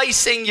you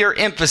placing your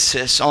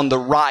emphasis on the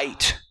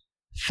right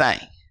thing?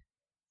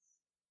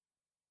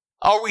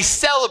 Are we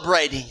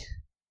celebrating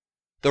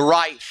the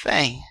right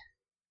thing?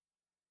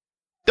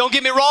 Don't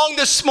get me wrong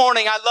this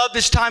morning. I love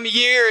this time of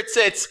year.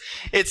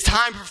 It's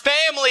time for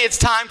family. It's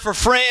time for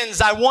friends.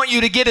 I want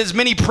you to get as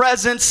many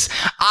presents.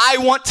 I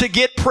want to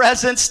get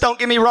presents. Don't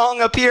get me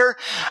wrong up here.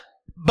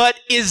 But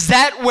is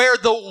that where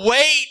the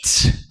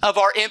weight of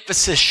our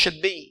emphasis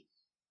should be?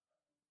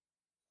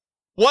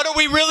 What are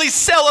we really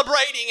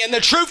celebrating? And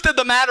the truth of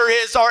the matter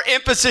is our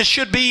emphasis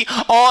should be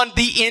on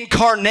the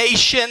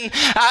incarnation.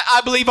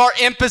 I believe our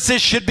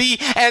emphasis should be,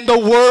 and the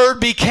Word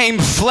became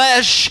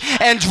flesh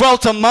and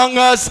dwelt among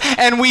us,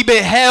 and we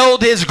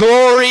beheld His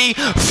glory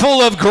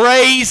full of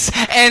grace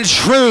and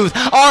truth.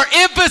 Our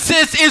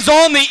emphasis is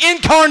on the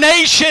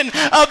incarnation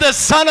of the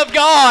Son of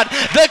God,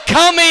 the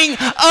coming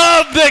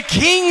of the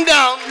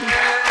kingdom.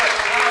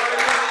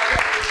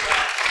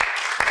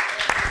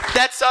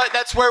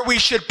 That's where we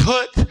should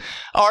put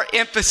our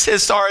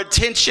emphasis, our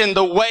attention,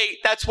 the weight.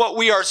 That's what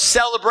we are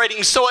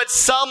celebrating. So at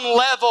some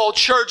level,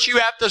 church, you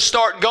have to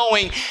start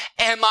going,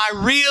 am I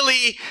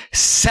really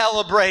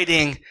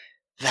celebrating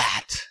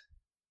that?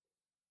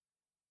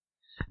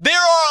 There are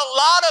a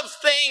lot of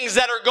things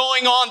that are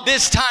going on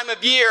this time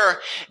of year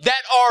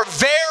that are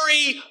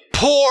very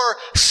poor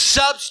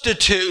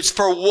substitutes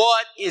for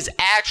what is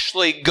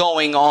actually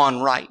going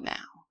on right now.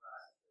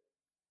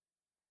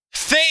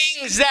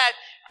 Things that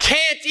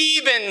can't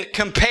even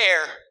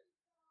compare.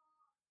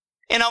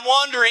 And I'm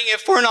wondering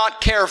if we're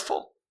not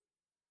careful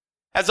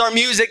as our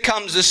music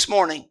comes this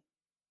morning.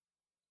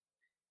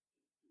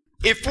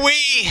 If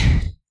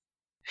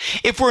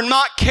we're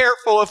not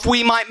careful, if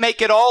we might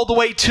make it all the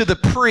way to the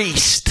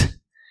priest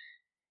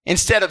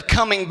instead of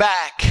coming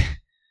back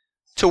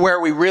to where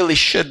we really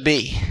should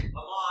be.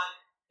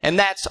 And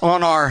that's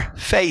on our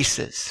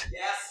faces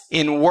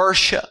in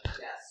worship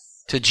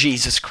to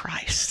Jesus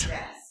Christ.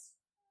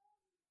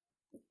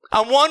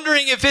 I'm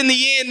wondering if in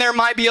the end there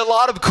might be a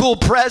lot of cool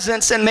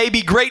presents and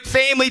maybe great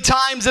family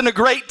times and a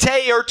great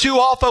day or two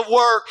off of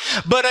work,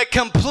 but a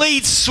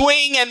complete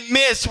swing and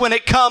miss when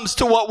it comes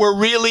to what we're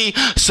really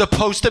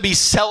supposed to be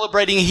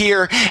celebrating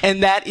here,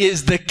 and that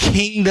is the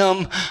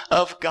kingdom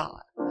of God.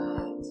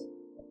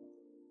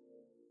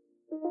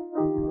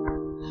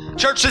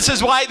 Church, this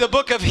is why the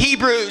book of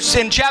Hebrews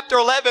in chapter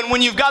 11,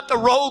 when you've got the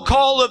roll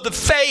call of the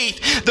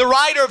faith, the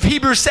writer of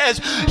Hebrews says,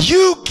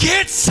 you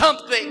get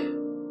something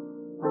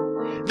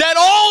that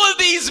all of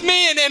these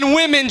men and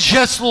women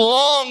just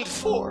longed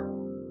for.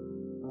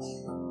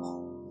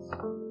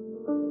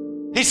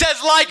 He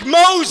says, like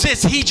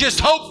Moses, he just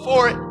hoped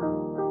for it.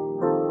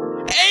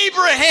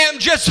 Abraham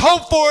just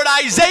hoped for it.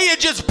 Isaiah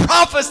just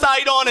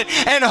prophesied on it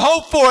and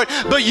hoped for it.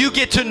 But you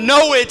get to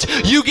know it.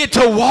 You get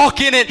to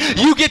walk in it.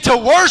 You get to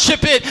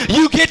worship it.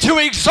 You get to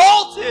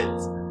exalt it.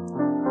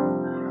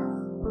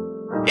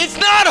 It's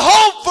not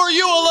hope for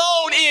you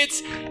alone.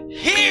 It's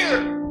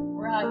here.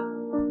 Right.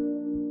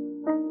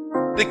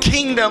 The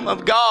kingdom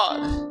of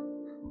God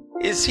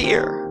is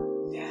here.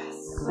 Yes.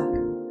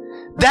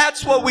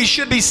 That's what we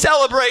should be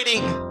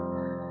celebrating.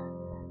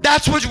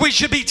 That's what we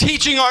should be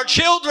teaching our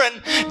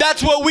children.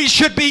 That's what we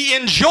should be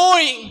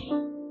enjoying.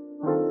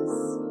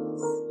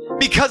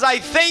 Because I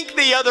think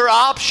the other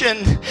option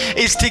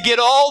is to get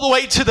all the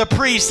way to the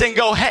priest and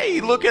go,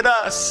 hey, look at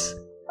us.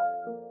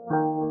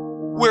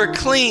 We're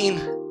clean.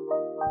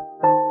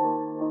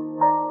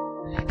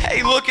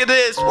 Hey, look at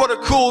this. What a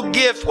cool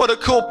gift. What a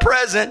cool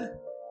present.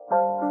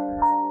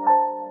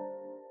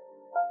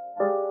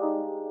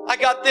 I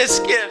got this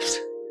gift.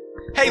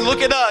 Hey,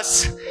 look at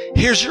us.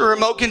 Here's your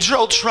remote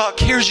control truck.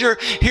 Here's your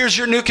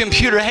new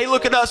computer. Hey,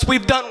 look at us.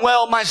 We've done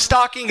well. My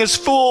stocking is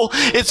full.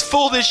 It's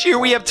full this year.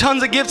 We have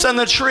tons of gifts on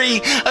the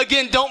tree.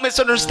 Again, don't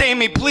misunderstand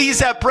me. Please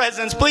have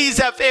presents. Please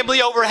have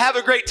family over. Have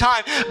a great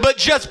time. But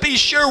just be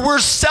sure we're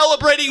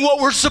celebrating what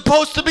we're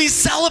supposed to be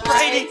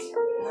celebrating.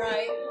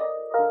 Right.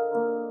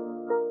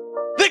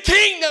 The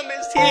kingdom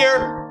is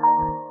here.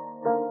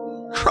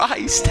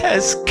 Christ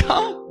has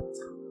come.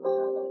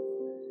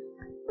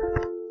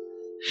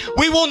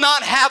 We will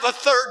not have a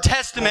third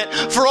testament,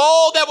 for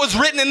all that was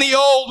written in the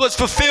old was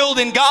fulfilled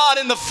in God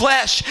in the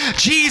flesh,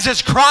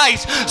 Jesus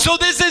Christ. So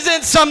this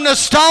isn't some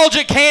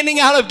nostalgic handing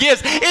out of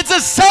gifts. It's a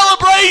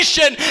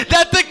celebration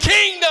that the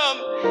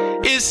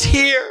kingdom is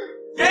here.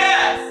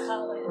 Yes!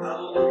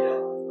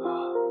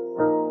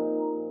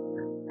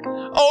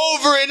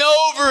 Over and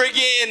over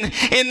again,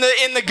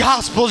 in the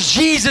Gospels,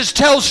 Jesus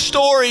tells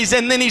stories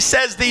and then he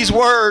says these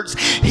words: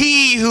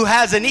 he who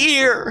has an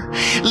ear,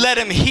 let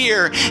him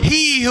hear.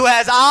 He who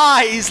has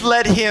eyes,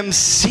 let him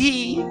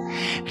see.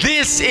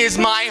 This is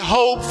my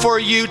hope for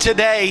you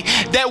today,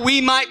 that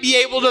we might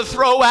be able to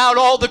throw out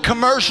all the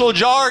commercial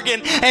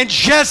jargon and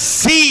just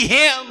see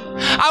Him.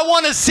 I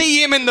want to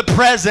see Him in the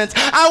presence.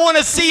 I want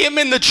to see Him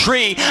in the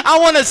tree. I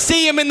want to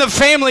see Him in the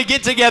family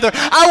get together.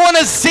 I want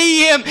to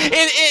see Him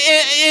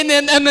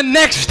in the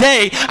next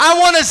day. I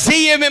want to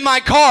see Him in my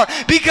car,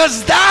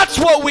 because that's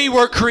what we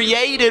were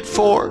created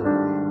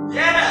for.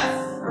 Yes.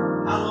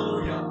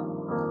 Hallelujah.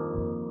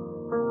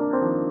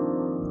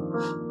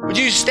 Would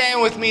you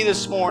stand with me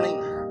this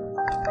morning?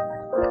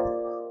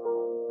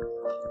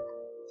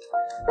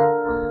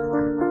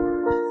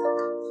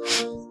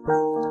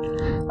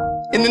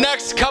 In the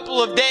next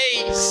couple of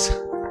days,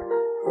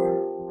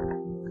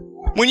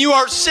 when you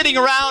are sitting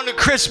around a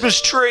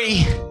Christmas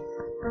tree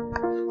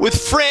with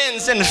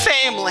friends and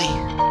family,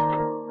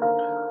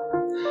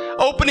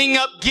 opening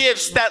up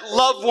gifts that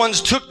loved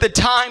ones took the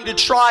time to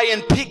try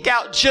and pick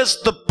out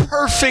just the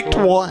perfect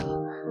one.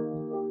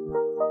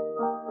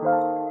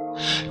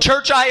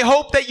 Church, I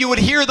hope that you would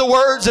hear the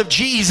words of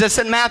Jesus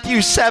in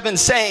Matthew 7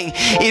 saying,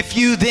 if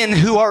you then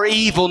who are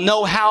evil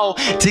know how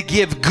to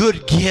give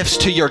good gifts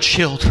to your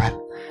children,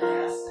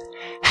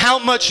 how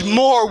much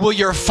more will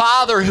your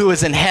Father who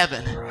is in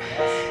heaven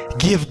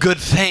give good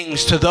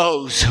things to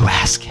those who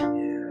ask Him?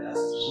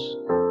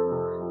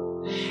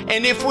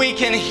 And if we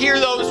can hear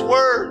those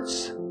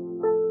words,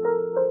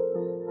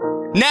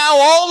 now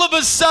all of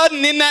a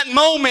sudden in that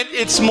moment,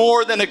 it's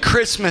more than a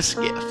Christmas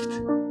gift.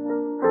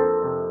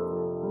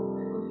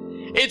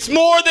 It's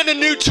more than a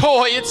new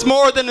toy. It's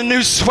more than a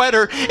new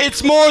sweater.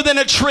 It's more than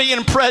a tree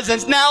and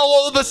presents. Now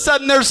all of a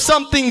sudden there's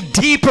something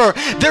deeper.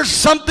 There's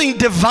something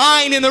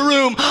divine in the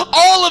room.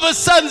 All of a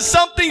sudden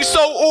something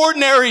so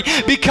ordinary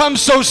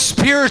becomes so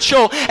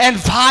spiritual and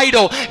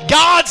vital.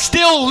 God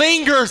still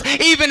lingers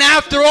even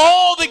after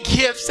all the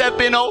gifts have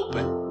been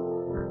opened,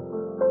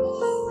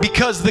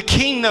 because the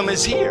kingdom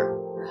is here.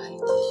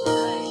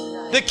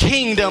 The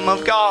kingdom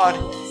of God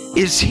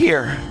is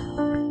here.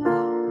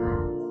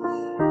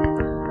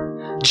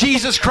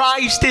 Jesus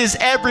Christ is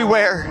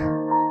everywhere.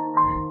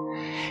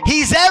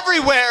 He's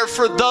everywhere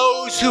for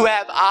those who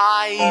have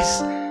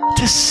eyes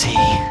to see.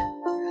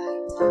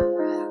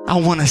 I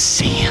want to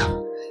see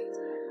Him.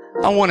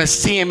 I want to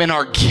see Him in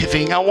our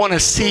giving. I want to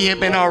see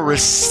Him in our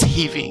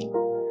receiving.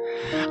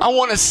 I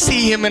want to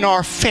see Him in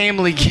our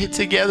family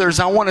get-togethers.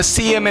 I want to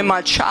see Him in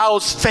my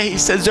child's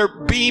face as they're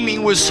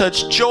beaming with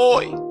such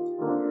joy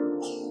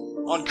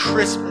on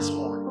Christmas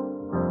morning.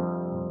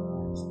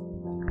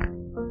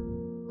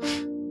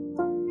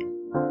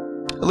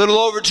 A little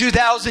over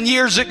 2,000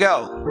 years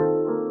ago,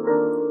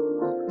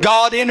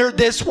 God entered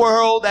this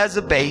world as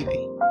a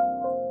baby.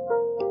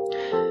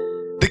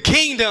 The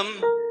kingdom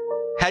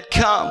had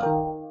come.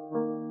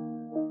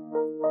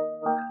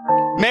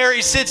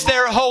 Mary sits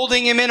there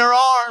holding Him in her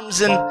arms,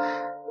 and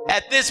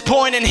at this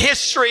point in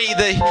history,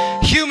 the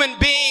human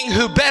being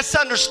who best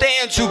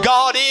understands who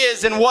God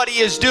is and what He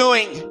is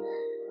doing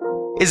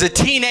is a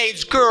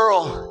teenage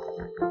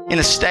girl in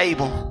a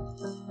stable.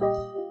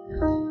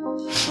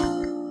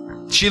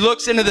 She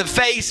looks into the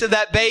face of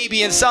that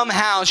baby, and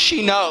somehow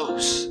she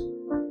knows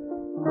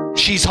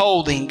she's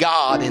holding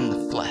God in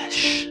the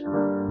flesh.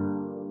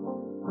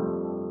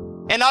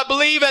 And I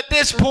believe at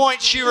this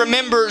point she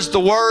remembers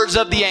the words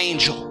of the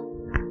angel.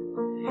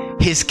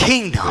 His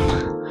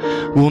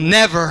kingdom will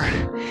never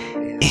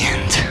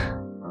end.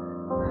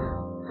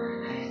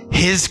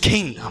 His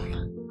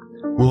kingdom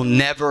will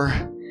never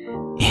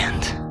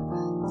end.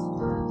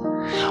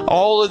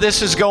 All of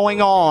this is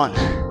going on,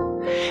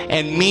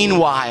 and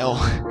meanwhile,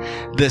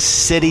 the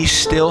city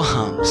still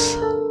hums.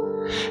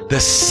 The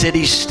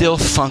city still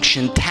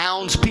functions.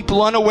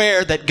 Townspeople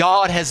unaware that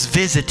God has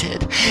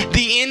visited.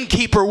 The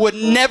innkeeper would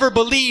never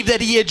believe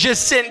that he had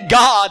just sent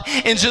God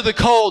into the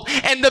cold.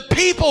 And the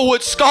people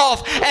would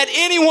scoff at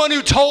anyone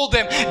who told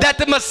them that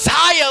the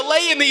Messiah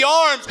lay in the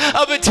arms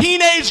of a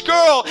teenage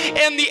girl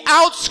in the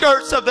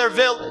outskirts of their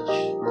village.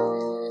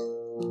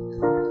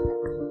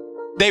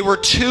 They were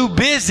too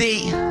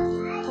busy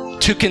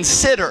to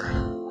consider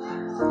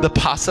the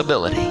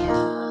possibility.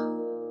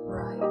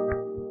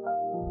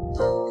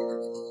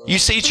 You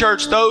see,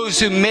 church, those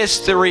who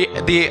missed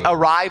the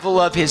arrival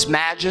of His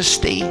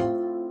Majesty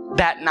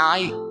that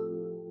night,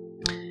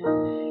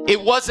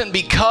 it wasn't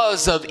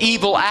because of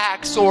evil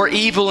acts or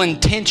evil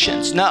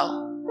intentions.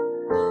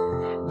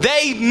 No.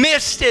 They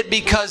missed it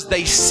because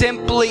they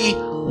simply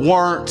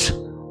weren't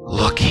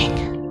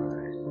looking.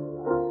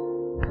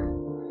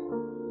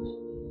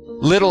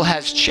 Little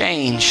has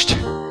changed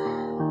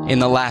in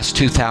the last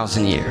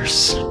 2,000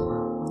 years.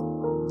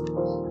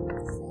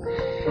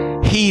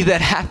 He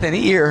that hath an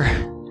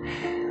ear,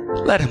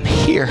 let him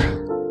hear.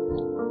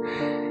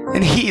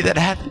 And he that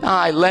hath an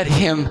eye, let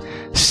him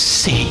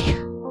see.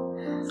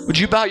 Would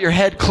you bow your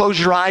head, close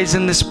your eyes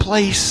in this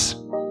place?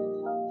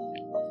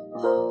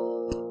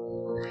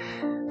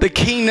 The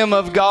kingdom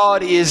of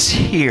God is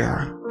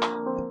here.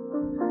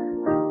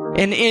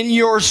 And in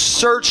your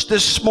search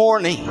this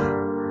morning,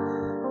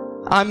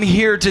 I'm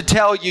here to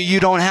tell you, you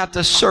don't have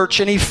to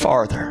search any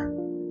farther.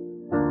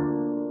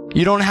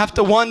 You don't have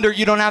to wonder.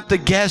 You don't have to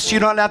guess. You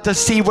don't have to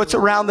see what's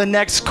around the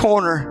next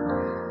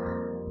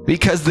corner,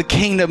 because the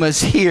kingdom is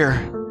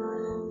here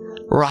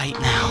right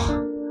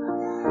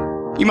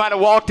now. You might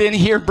have walked in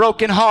here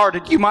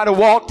brokenhearted. You might have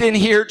walked in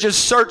here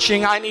just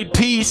searching. I need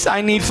peace.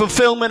 I need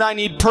fulfillment. I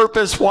need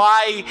purpose.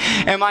 Why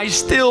am I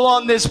still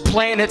on this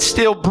planet,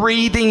 still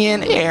breathing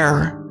in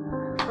air?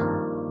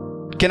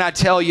 Can I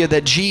tell you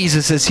that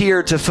Jesus is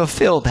here to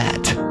fulfill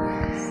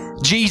that?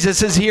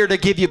 Jesus is here to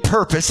give you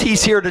purpose.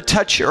 He's here to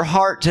touch your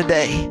heart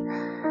today.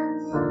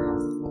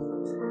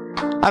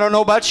 I don't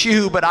know about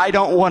you, but I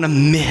don't want to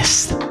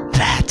miss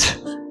that.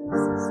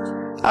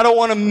 I don't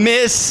want to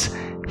miss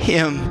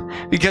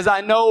Him, because I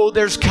know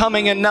there's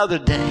coming another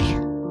day.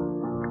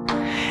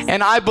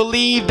 And I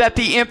believe that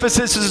the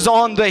emphasis is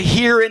on the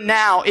here and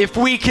now. If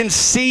we can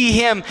see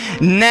Him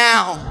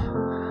now,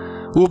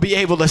 we'll be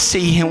able to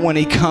see Him when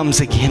He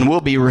comes again.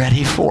 We'll be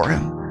ready for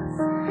Him.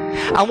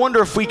 I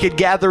wonder if we could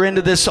gather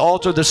into this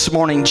altar this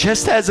morning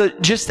just as a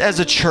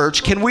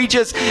church. Can we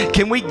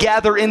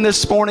gather in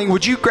this morning?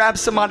 Would you grab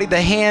somebody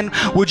the hand?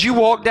 Would you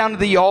walk down to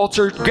the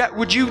altar?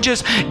 Would you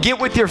just get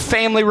with your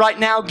family right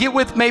now? Get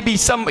with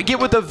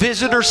a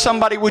visitor,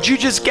 somebody. Would you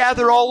just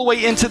gather all the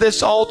way into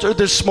this altar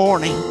this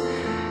morning?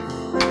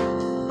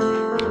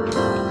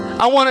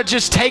 I want to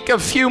just take a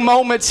few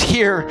moments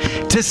here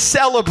to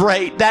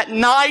celebrate that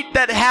night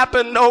that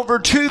happened over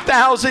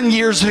 2,000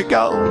 years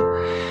ago.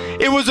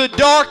 It was a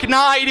dark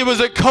night, it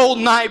was a cold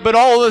night, but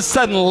all of a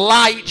sudden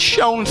light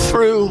shone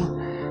through.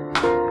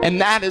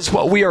 And that is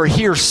what we are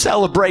here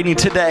celebrating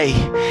today.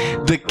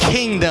 The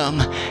kingdom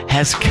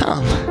has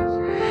come.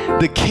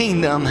 The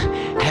kingdom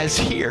has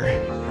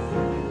here.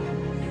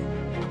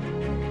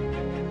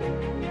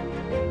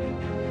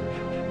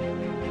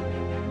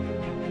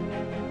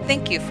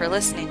 Thank you for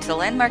listening to the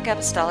Landmark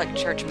Apostolic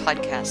Church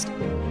podcast.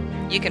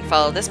 You can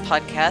follow this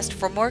podcast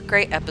for more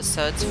great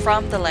episodes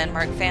from the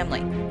Landmark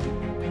family.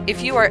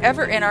 If you are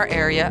ever in our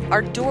area,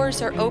 our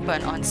doors are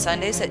open on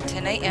Sundays at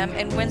 10 a.m.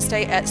 and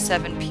Wednesday at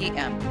 7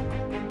 p.m.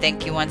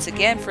 Thank you once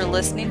again for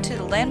listening to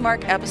the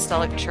Landmark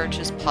Apostolic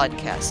Church's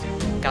podcast.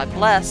 God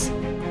bless.